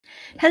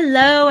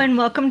Hello and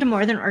welcome to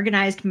More Than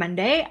Organized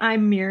Monday.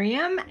 I'm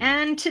Miriam,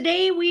 and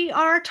today we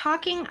are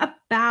talking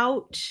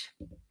about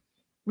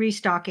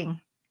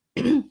restocking,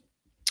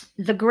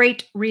 the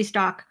great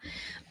restock,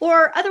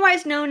 or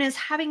otherwise known as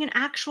having an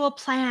actual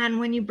plan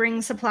when you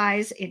bring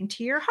supplies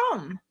into your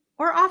home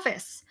or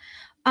office.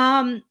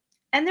 And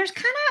there's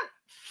kind of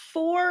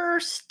 4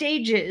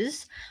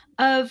 stages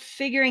of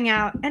figuring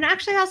out, and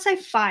actually I'll say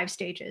 5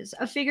 stages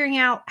of figuring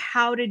out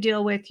how to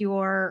deal with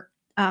your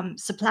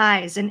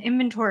supplies and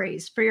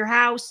inventories for your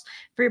house,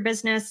 for your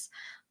business,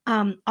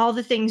 all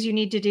the things you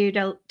need to do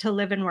to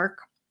live and work.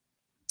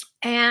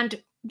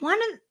 And one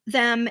of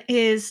them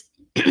is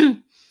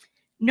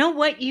know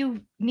what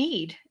you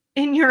need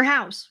in your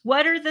house.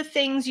 What are the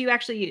things you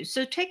actually use?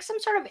 So take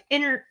some sort of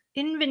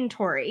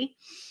inventory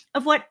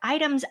of what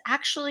items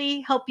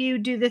actually help you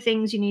do the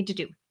things you need to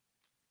do.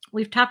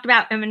 We've talked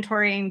about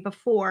inventorying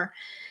before,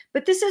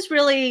 but this is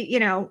really,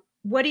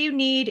 what do you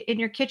need in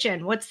your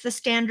kitchen? What's the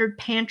standard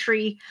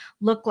pantry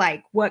look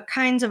like? What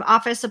kinds of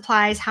office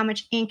supplies? How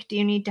much ink do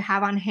you need to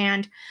have on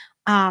hand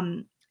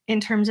in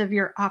terms of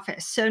your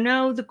office? So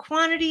know the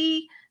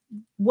quantity,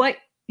 what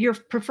your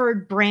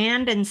preferred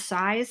brand and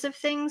size of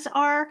things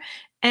are.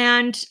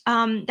 And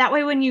that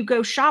way, when you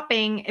go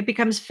shopping, it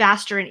becomes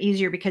faster and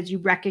easier because you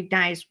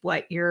recognize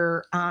what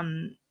you're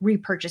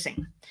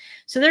repurchasing.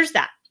 So there's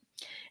that.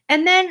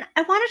 And then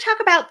I want to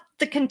talk about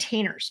the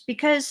containers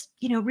because,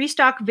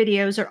 restock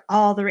videos are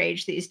all the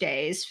rage these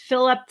days.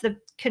 Fill up the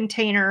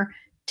container,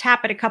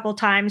 tap it a couple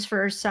times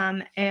for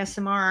some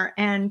ASMR,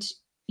 and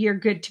you're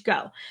good to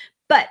go.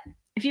 But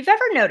if you've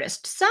ever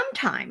noticed,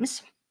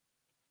 sometimes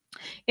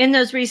in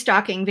those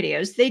restocking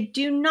videos, they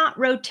do not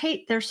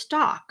rotate their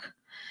stock.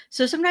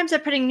 So sometimes they're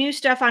putting new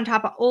stuff on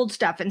top of old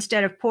stuff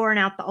instead of pouring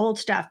out the old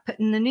stuff,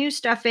 putting the new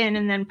stuff in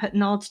and then putting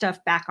the old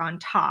stuff back on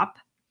top.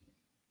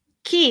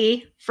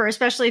 Key for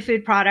especially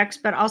food products,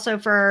 but also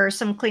for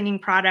some cleaning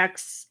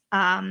products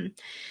and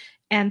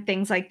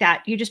things like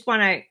that. You just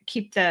want to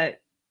keep the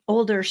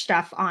older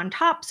stuff on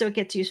top so it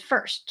gets used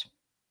first.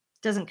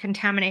 It doesn't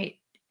contaminate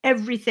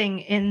everything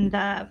in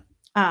the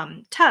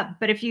tub.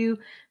 But if you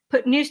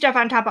put new stuff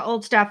on top of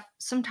old stuff,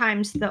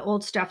 sometimes the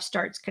old stuff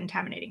starts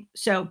contaminating.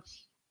 So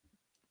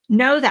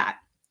know that.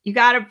 You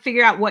got to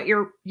figure out what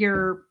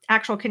your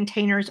actual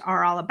containers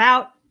are all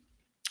about,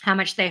 how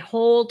much they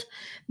hold,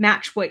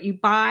 match what you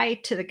buy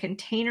to the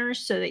containers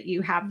so that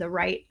you have the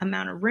right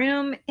amount of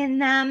room in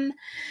them.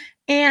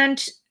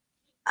 And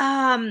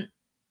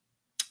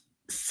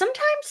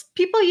sometimes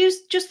people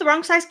use just the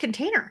wrong size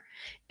container.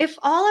 If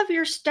all of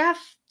your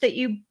stuff that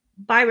you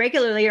buy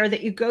regularly or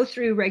that you go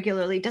through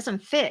regularly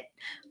doesn't fit,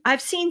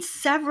 I've seen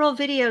several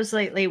videos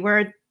lately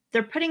where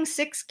they're putting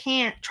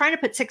trying to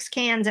put 6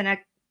 cans in a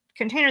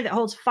container that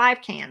holds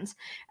 5 cans.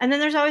 And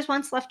then there's always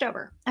one left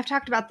over. I've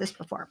talked about this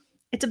before.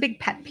 It's a big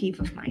pet peeve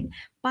of mine.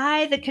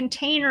 Buy the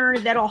container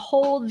that'll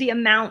hold the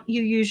amount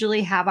you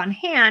usually have on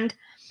hand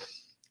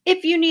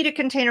if you need a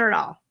container at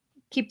all.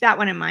 Keep that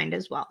one in mind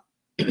as well.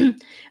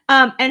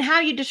 And how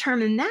you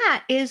determine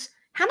that is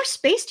how much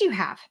space do you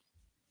have?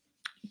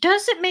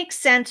 Does it make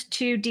sense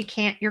to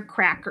decant your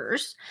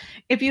crackers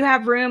if you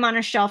have room on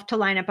a shelf to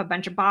line up a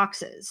bunch of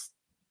boxes?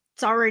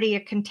 It's already a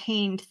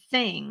contained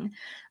thing.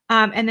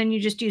 And then you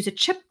just use a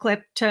chip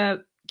clip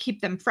to keep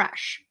them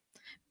fresh.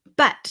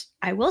 But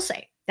I will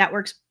say, that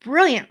works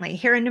brilliantly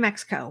here in New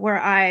Mexico, where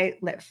I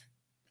live.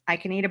 I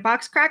can eat a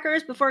box of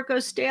crackers before it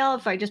goes stale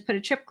if I just put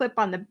a chip clip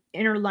on the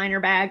inner liner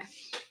bag,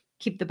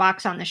 keep the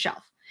box on the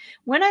shelf.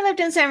 When I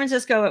lived in San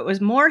Francisco, it was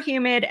more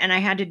humid and I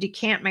had to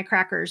decant my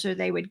crackers or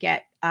they would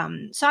get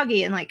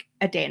soggy in like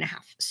a day and a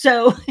half.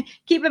 So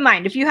keep in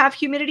mind, if you have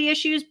humidity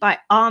issues, by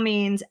all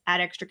means,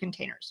 add extra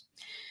containers.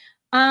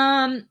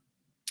 And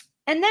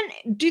then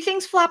do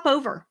things flop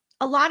over?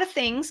 A lot of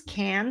things,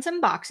 cans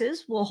and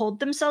boxes, will hold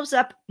themselves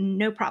up,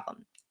 no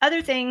problem.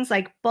 Other things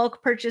like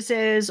bulk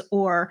purchases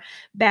or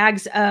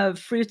bags of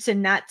fruits and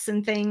nuts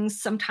and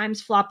things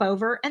sometimes flop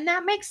over. And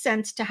that makes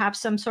sense to have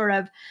some sort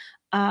of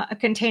a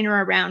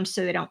container around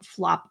so they don't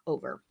flop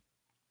over.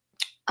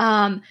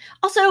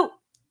 Also,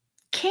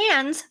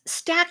 cans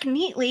stack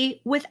neatly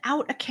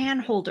without a can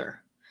holder.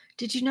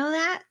 Did you know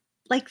that?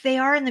 Like they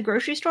are in the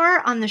grocery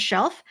store on the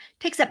shelf,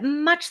 takes up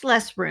much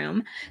less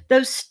room.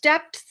 Those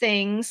stepped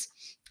things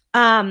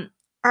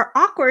are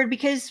awkward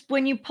because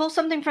when you pull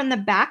something from the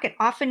back, it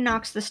often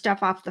knocks the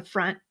stuff off the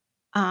front.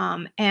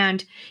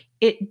 And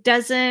it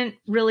doesn't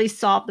really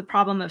solve the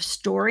problem of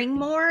storing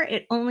more.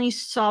 It only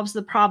solves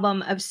the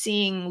problem of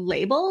seeing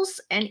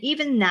labels. And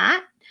even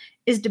that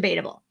is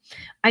debatable.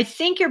 I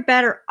think you're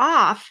better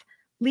off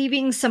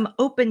leaving some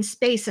open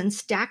space and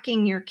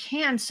stacking your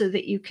cans so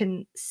that you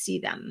can see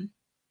them.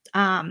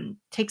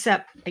 Takes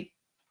up like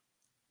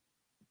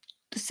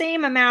the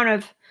same amount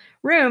of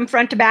room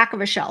front to back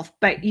of a shelf,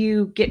 but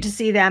you get to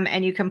see them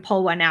and you can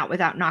pull one out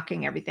without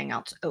knocking everything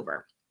else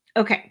over.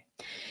 Okay.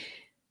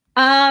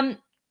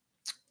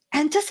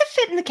 And does it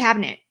fit in the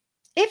cabinet?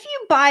 If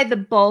you buy the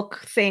bulk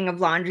thing of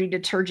laundry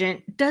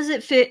detergent, does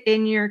it fit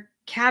in your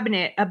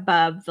cabinet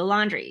above the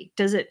laundry?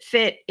 Does it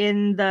fit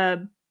in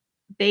the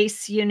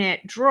base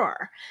unit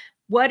drawer?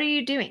 what are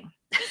you doing?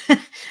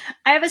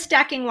 I have a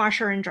stacking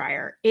washer and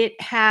dryer. It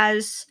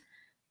has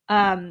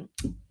a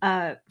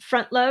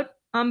front load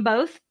on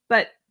both,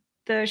 but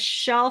the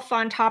shelf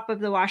on top of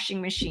the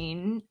washing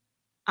machine,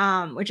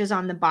 which is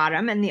on the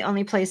bottom, and the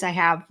only place I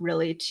have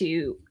really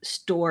to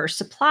store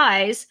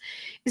supplies,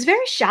 is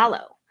very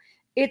shallow.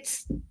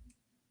 It's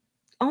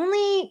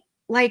only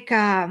like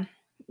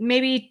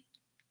maybe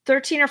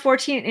 13 or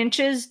 14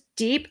 inches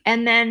deep.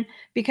 And then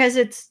because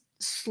it's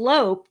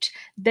sloped,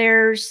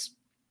 there's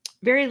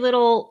very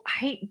little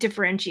height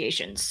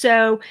differentiation.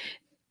 So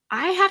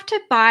I have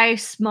to buy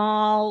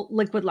small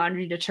liquid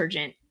laundry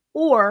detergent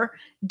or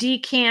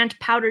decant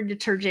powdered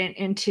detergent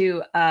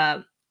into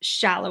a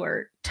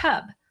shallower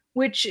tub,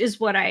 which is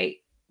what I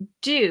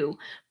do.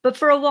 But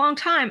for a long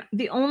time,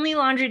 the only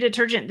laundry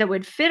detergent that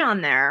would fit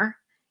on there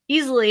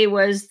easily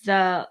was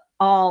the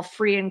all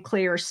free and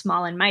clear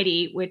small and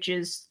mighty, which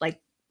is like,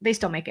 they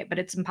still make it, but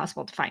it's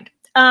impossible to find.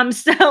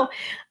 So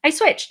I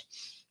switched.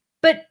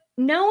 But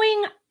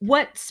knowing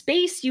what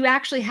space you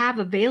actually have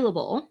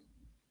available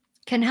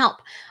can help.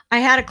 I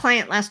had a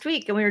client last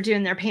week and we were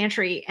doing their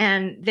pantry,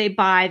 and they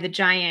buy the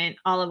giant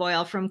olive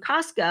oil from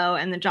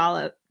Costco and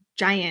the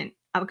giant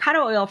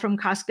avocado oil from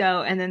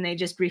Costco, and then they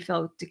just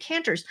refill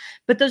decanters.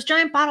 But those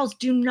giant bottles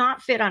do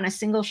not fit on a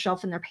single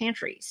shelf in their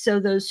pantry. So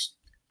those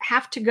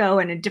have to go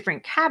in a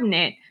different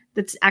cabinet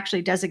that's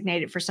actually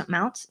designated for something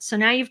else. So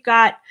now you've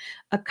got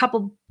a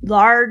couple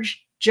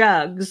large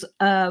jugs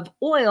of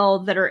oil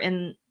that are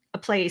in a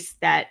place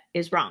that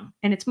is wrong.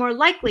 And it's more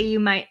likely you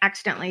might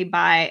accidentally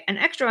buy an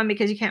extra one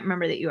because you can't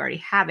remember that you already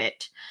have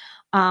it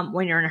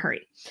when you're in a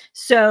hurry.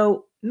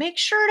 So make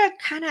sure to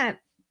kind of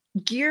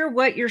gear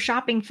what you're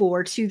shopping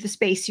for to the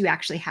space you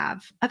actually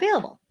have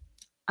available.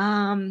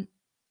 All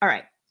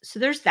right, so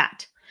there's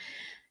that.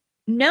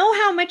 Know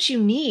how much you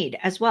need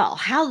as well.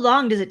 How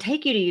long does it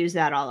take you to use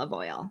that olive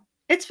oil?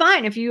 It's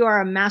fine if you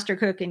are a master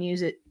cook and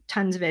use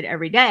tons of it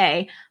every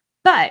day,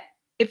 but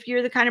if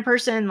you're the kind of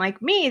person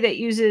like me that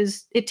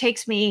it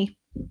takes me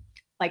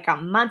like a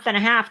month and a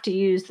half to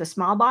use the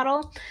small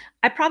bottle,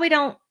 I probably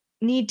don't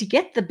need to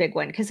get the big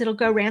one because it'll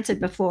go rancid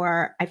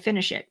before I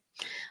finish it.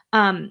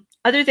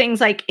 Other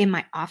things, like in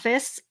my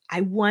office,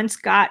 I once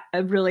got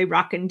a really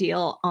rockin'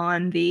 deal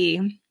on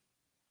the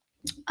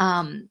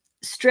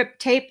strip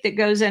tape that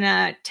goes in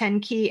a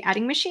 10-key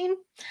adding machine.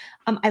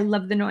 I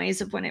love the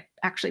noise of when it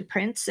actually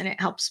prints, and it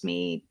helps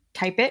me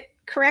type it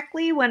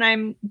correctly when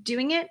I'm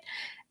doing it.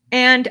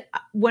 And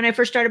when I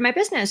first started my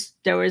business,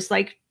 there was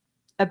like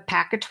a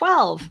pack of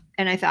 12.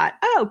 And I thought,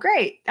 oh,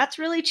 great. That's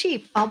really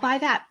cheap. I'll buy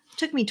that. It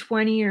took me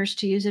 20 years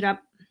to use it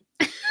up.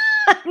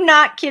 I'm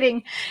not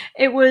kidding.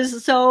 It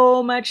was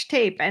so much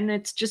tape, and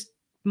it's just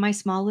my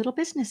small little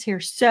business here.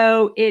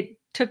 So it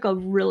took a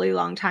really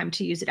long time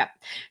to use it up.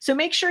 So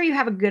make sure you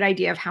have a good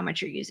idea of how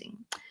much you're using.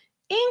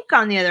 Ink,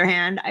 on the other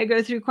hand, I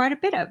go through quite a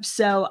bit of.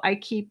 So I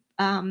keep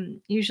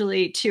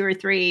usually 2 or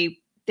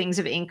 3 things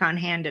of ink on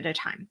hand at a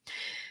time.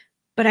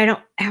 But I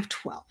don't have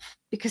 12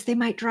 because they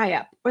might dry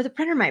up or the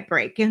printer might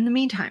break in the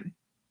meantime.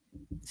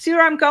 See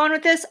where I'm going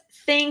with this?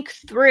 Think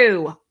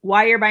through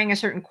why you're buying a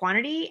certain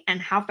quantity and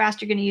how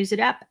fast you're going to use it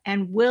up,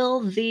 and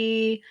will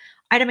the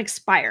item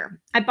expire?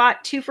 I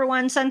bought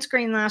 2-for-1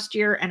 sunscreen last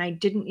year and I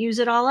didn't use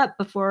it all up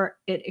before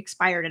it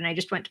expired. And I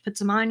just went to put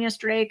some on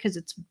yesterday because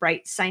it's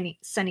bright,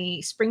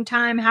 sunny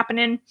springtime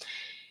happening.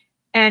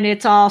 And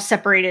it's all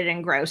separated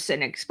and gross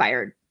and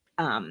expired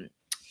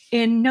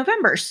in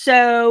November.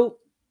 So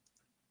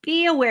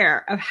be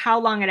aware of how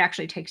long it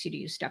actually takes you to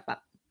use stuff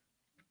up.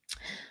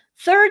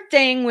 Third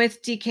thing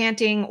with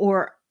decanting,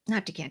 or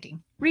not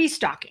decanting,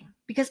 restocking,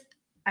 because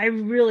I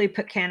really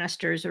put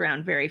canisters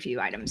around very few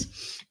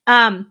items,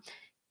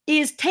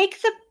 is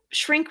take the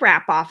shrink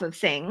wrap off of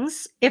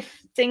things.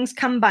 If things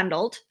come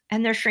bundled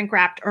and they're shrink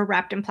wrapped or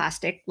wrapped in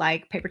plastic,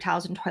 like paper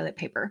towels and toilet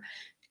paper,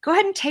 go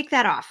ahead and take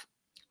that off.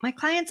 My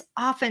clients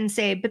often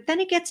say, but then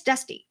it gets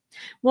dusty.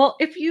 Well,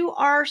 if your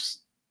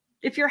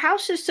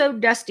house is so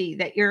dusty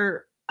that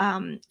your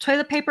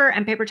toilet paper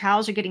and paper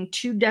towels are getting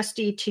too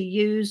dusty to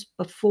use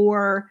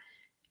before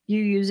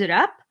you use it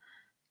up,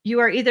 you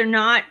are either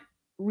not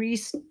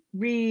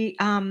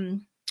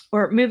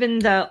or moving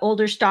the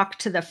older stock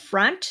to the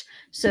front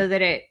so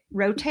that it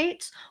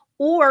rotates,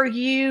 or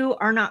you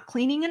are not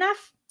cleaning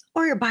enough,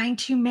 or you're buying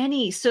too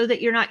many so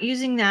that you're not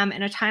using them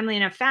in a timely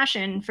enough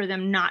fashion for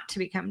them not to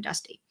become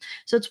dusty.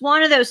 So it's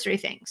one of those 3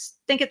 things.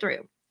 Think it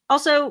through.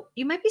 Also,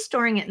 you might be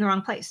storing it in the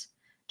wrong place.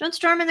 Don't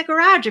store them in the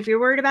garage if you're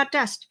worried about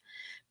dust.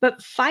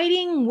 But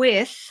fighting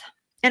with,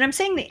 and I'm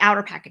saying the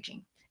outer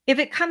packaging, if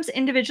it comes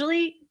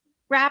individually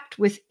wrapped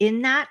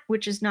within that,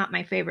 which is not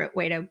my favorite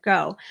way to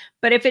go,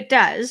 but if it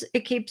does,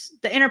 it keeps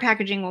the inner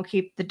packaging, will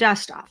keep the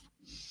dust off.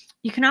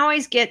 You can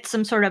always get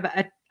some sort of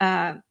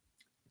a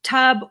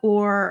tub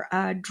or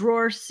a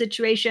drawer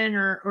situation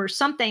or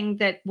something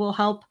that will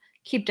help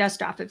keep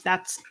dust off if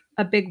that's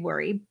a big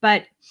worry.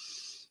 But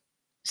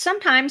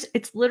sometimes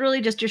it's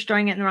literally just you're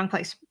storing it in the wrong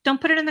place.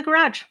 Don't put it in the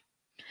garage.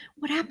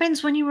 What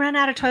happens when you run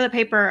out of toilet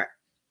paper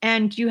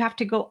and you have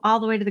to go all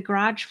the way to the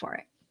garage for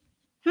it?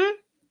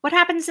 What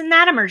happens in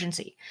that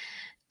emergency?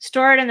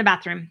 Store it in the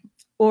bathroom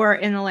or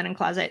in the linen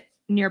closet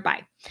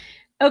nearby.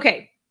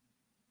 Okay,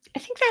 I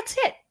think that's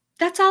it.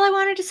 That's all I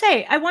wanted to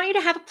say. I want you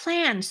to have a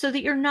plan so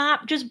that you're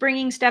not just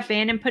bringing stuff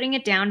in and putting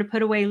it down to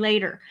put away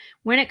later.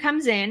 When it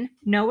comes in,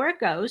 know where it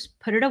goes,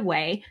 put it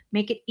away,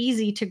 make it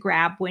easy to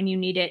grab when you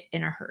need it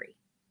in a hurry.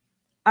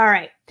 All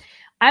right.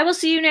 I will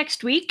see you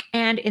next week.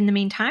 And in the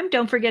meantime,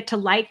 don't forget to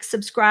like,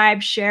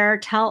 subscribe, share,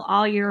 tell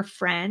all your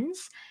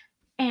friends,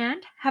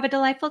 and have a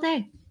delightful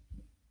day.